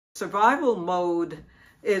survival mode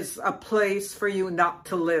is a place for you not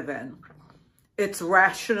to live in. It's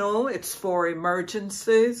rational. It's for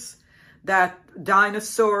emergencies. That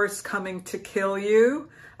dinosaur's coming to kill you.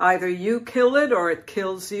 Either you kill it or it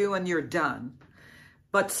kills you and you're done.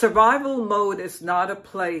 But survival mode is not a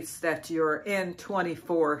place that you're in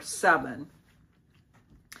 24/7.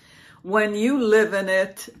 When you live in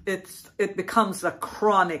it, it becomes a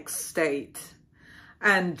chronic state.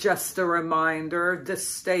 And just a reminder, this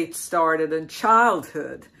state started in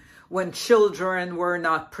childhood, when children were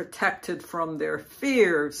not protected from their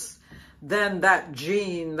fears. Then that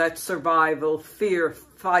gene, that survival, fear,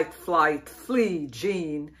 fight, flight, flee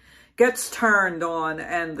gene gets turned on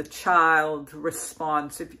and the child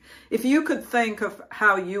responds. If you could think of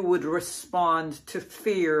how you would respond to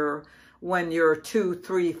fear when you're 2,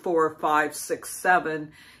 3, 4, 5, 6,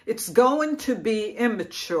 7, it's going to be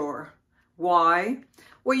immature. Why?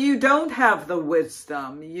 Well, you don't have the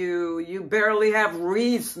wisdom. You barely have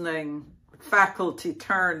reasoning faculty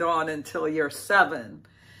turned on until you're 7.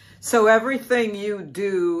 So everything you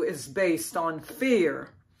do is based on fear.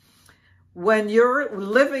 When you're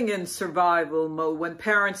living in survival mode, when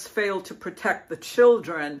parents fail to protect the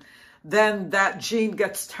children, then that gene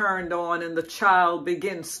gets turned on and the child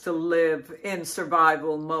begins to live in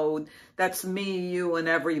survival mode. That's me, you, and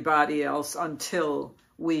everybody else until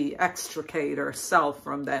we extricate ourselves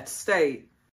from that state.